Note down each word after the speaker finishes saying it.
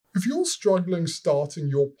If you're struggling starting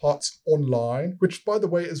your putts online, which by the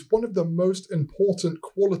way is one of the most important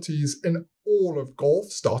qualities in all of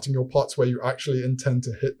golf, starting your putts where you actually intend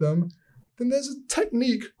to hit them, then there's a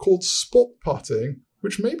technique called spot putting,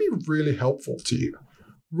 which may be really helpful to you.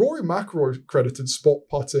 Rory McIlroy credited spot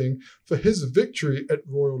putting for his victory at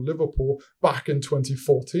Royal Liverpool back in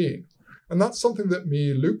 2014. And that's something that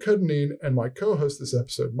me, Luke Kerr-Dineen, and my co-host this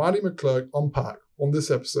episode, Maddi Maclurg, unpack on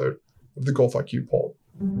this episode of the Golf IQ Pod.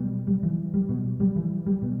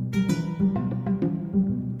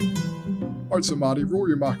 Alright, so Maddi,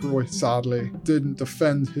 Rory McIlroy sadly didn't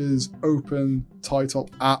defend his Open title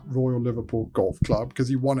at Royal Liverpool Golf Club because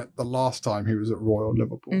he won it the last time he was at Royal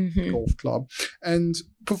Liverpool Golf Club. And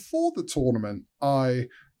before the tournament, I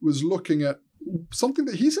was looking at something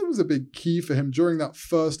that he said was a big key for him during that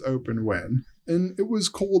first Open win, and it was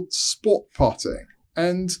called spot putting.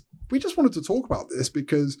 And we just wanted to talk about this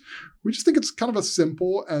because we just think it's kind of a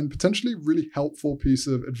simple and potentially really helpful piece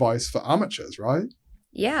of advice for amateurs, right?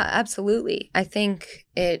 Yeah, absolutely. I think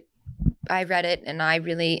I read it and I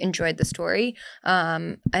really enjoyed the story.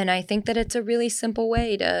 And I think that it's a really simple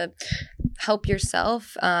way to help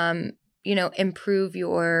yourself, improve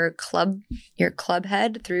your club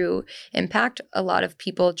head through impact. A lot of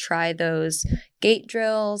people try those gate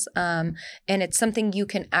drills, and it's something you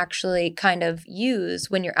can actually kind of use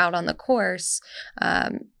when you're out on the course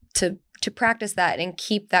to practice that and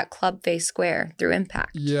keep that club face square through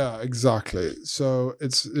impact. Yeah, exactly. So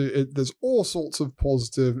there's all sorts of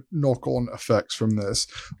positive knock-on effects from this.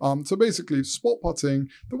 So basically, spot putting,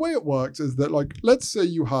 the way it works is that, like, let's say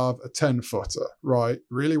you have a 10-footer, right?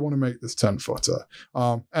 Really want to make this 10-footer.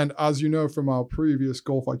 And as you know from our previous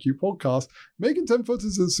Golf IQ podcast, making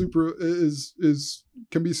 10-footers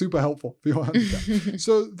can be super helpful for your handicap.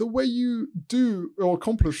 So the way you do or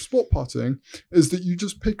accomplish spot putting is that you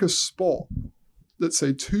just pick a spot, let's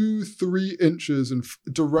say 2-3 inches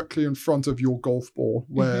directly in front of your golf ball,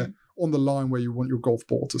 where on the line where you want your golf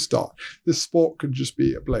ball to start. This spot could just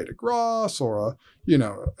be a blade of grass or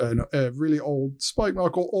a really old spike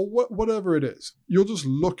mark or whatever it is. You're just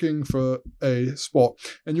looking for a spot,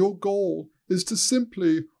 and your goal is to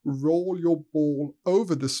simply roll your ball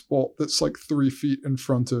over the spot that's like 3 feet in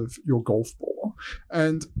front of your golf ball.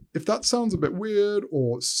 And if that sounds a bit weird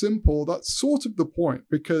or simple, that's sort of the point,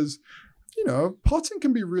 because putting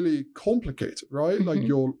can be really complicated, right? Like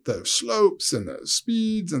there's slopes and there's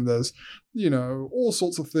speeds and there's, all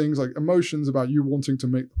sorts of things like emotions about you wanting to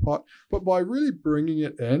make the putt. But by really bringing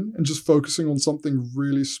it in and just focusing on something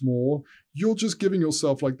really small, you're just giving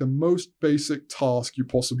yourself like the most basic task you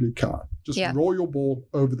possibly can. Just roll your ball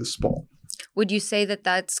over the spot. Would you say that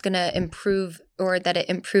that's going to improve, or that it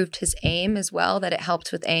improved his aim as well, that it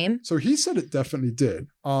helped with aim? So he said it definitely did.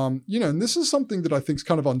 And this is something that I think is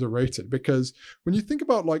kind of underrated, because when you think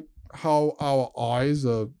about like how our eyes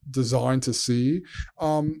are designed to see,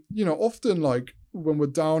 often like when we're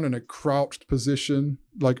down in a crouched position,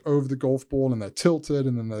 like over the golf ball, and they're tilted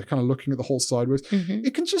and then they're kind of looking at the hole sideways,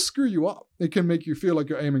 it can just screw you up. It can make you feel like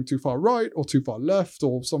you're aiming too far right or too far left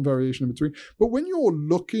or some variation in between. But when you're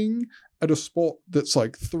looking at a spot that's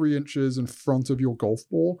like 3 inches in front of your golf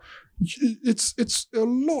ball, it's a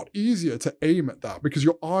lot easier to aim at that because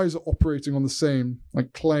your eyes are operating on the same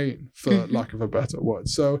like plane, for lack of a better word.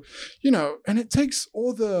 So, and it takes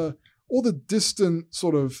all the distant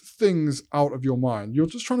sort of things out of your mind. You're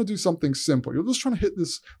just trying to do something simple. You're just trying to hit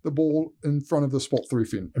the ball in front of the spot 3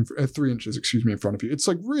 inches, in front of you. It's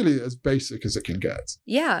like really as basic as it can get.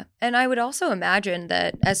 Yeah. And I would also imagine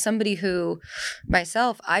that as somebody who,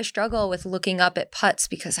 myself, I struggle with looking up at putts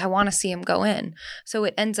because I want to see them go in. So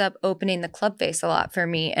it ends up opening the club face a lot for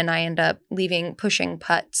me, and I end up pushing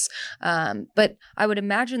putts. But I would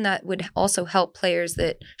imagine that would also help players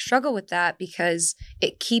that struggle with that, because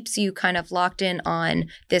it keeps you kind of locked in on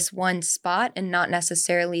this one spot and not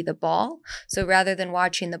necessarily the ball. So rather than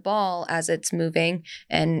watching the ball as it's moving,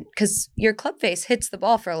 and because your club face hits the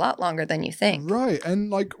ball for a lot longer than you think. Right. And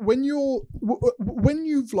like when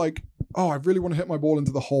you've like, oh, I really want to hit my ball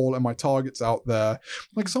into the hole and my target's out there.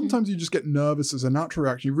 Like sometimes you just get nervous as a natural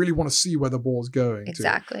reaction. You really want to see where the ball's going.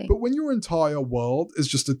 Exactly. But when your entire world is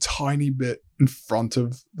just a tiny bit in front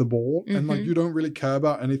of the ball and like you don't really care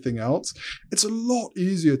about anything else, it's a lot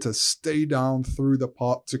easier to stay down through the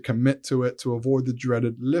putt, to commit to it, to avoid the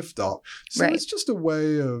dreaded lift up. So it's just a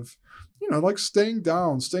way of, like staying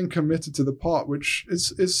down, staying committed to the putt, which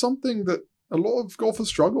is something that a lot of golfers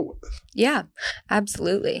struggle with. Yeah,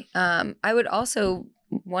 absolutely. I would also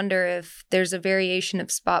wonder if there's a variation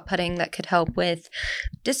of spot putting that could help with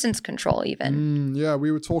distance control even. Yeah,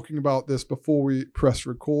 we were talking about this before we press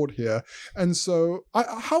record here. And so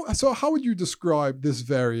how would you describe this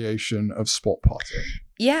variation of spot putting?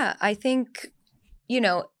 Yeah, I think,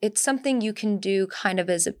 it's something you can do kind of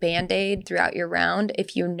as a Band-Aid throughout your round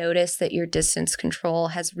if you notice that your distance control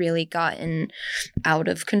has really gotten out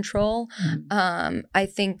of control. I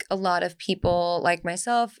think a lot of people like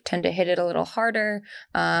myself tend to hit it a little harder,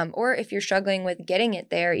 or if you're struggling with getting it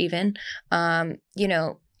there even,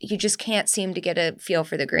 you just can't seem to get a feel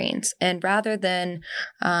for the greens. And rather than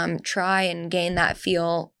try and gain that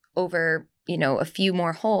feel over a few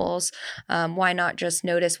more holes, why not just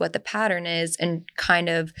notice what the pattern is and kind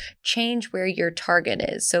of change where your target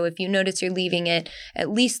is? So if you notice you're leaving it at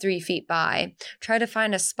least 3 feet by, try to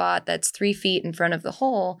find a spot that's 3 feet in front of the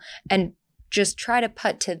hole and just try to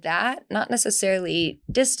putt to that, not necessarily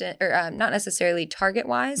distant or not necessarily target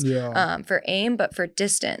wise for aim, but for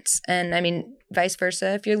distance. And I mean, vice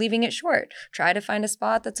versa, if you're leaving it short, try to find a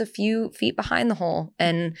spot that's a few feet behind the hole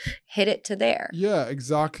and hit it to there. Yeah,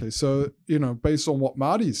 exactly. So, based on what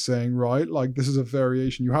Maddi's saying, right? Like this is a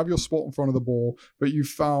variation. You have your spot in front of the ball, but you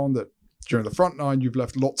found that during the front nine, you've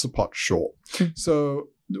left lots of putts short. So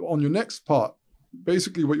on your next putt,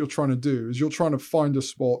 basically what you're trying to do is you're trying to find a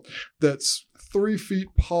spot that's 3 feet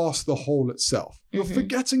past the hole itself. You're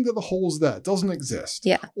forgetting that the hole's there. It doesn't exist.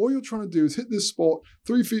 Yeah. All you're trying to do is hit this spot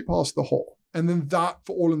 3 feet past the hole. And then that,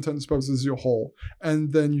 for all intents and purposes, is your hole.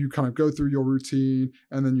 And then you kind of go through your routine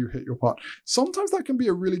and then you hit your putt. Sometimes that can be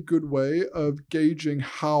a really good way of gauging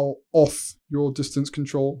how off your distance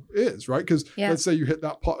control is, right? Because let's say you hit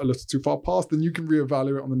that putt a little too far past, then you can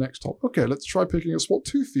reevaluate on the next hole. Okay, let's try picking a spot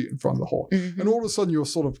 2 feet in front of the hole. And all of a sudden you're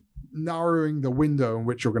sort of narrowing the window in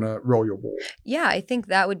which you're going to roll your ball. Yeah, I think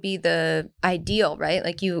that would be the ideal, right?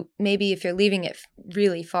 Like maybe if you're leaving it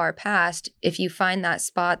really far past, if you find that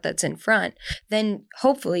spot that's in front, then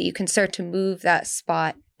hopefully you can start to move that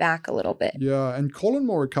spot back a little bit. Yeah, and Colin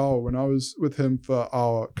Morikawa, when I was with him for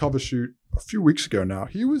our cover shoot a few weeks ago now,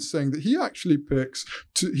 he was saying that he actually picks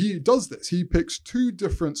he picks 2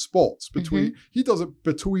 different spots between, he does it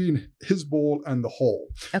between his ball and the hole.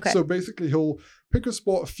 Okay. So basically he'll pick a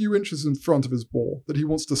spot a few inches in front of his ball that he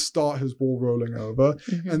wants to start his ball rolling over.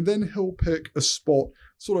 And then he'll pick a spot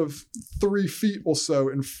sort of 3 feet or so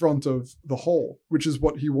in front of the hole, which is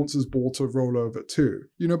what he wants his ball to roll over to.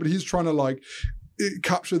 But he's trying to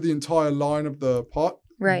capture the entire line of the putt.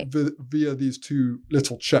 Right. Via these 2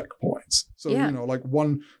 little checkpoints. So,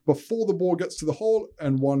 one before the ball gets to the hole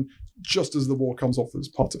and one just as the ball comes off his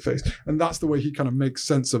putter face. And that's the way he kind of makes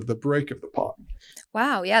sense of the break of the putt.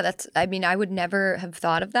 Wow. Yeah, I would never have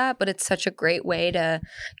thought of that, but it's such a great way to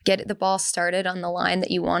get the ball started on the line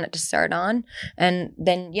that you want it to start on. And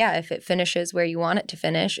then, if it finishes where you want it to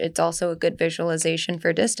finish, it's also a good visualization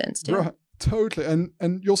for distance too. Right. Totally.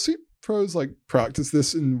 And you'll see pros practice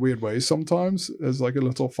this in weird ways sometimes. As a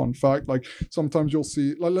little fun fact, sometimes you'll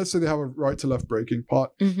see, let's say they have a right to left breaking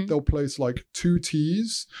putt, they'll place 2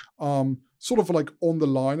 tees sort of on the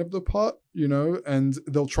line of the putt, and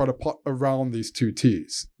they'll try to putt around these 2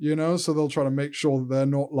 tees, so they'll try to make sure that they're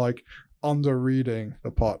not under reading the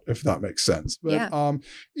putt, if that makes sense. But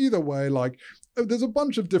either way, there's a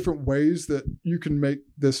bunch of different ways that you can make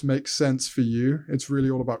this make sense for you. It's really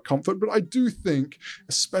all about comfort. But I do think,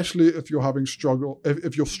 especially if you're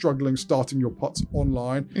if you're struggling starting your putts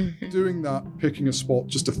online, doing that, picking a spot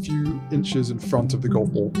just a few inches in front of the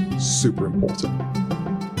golf ball, super important.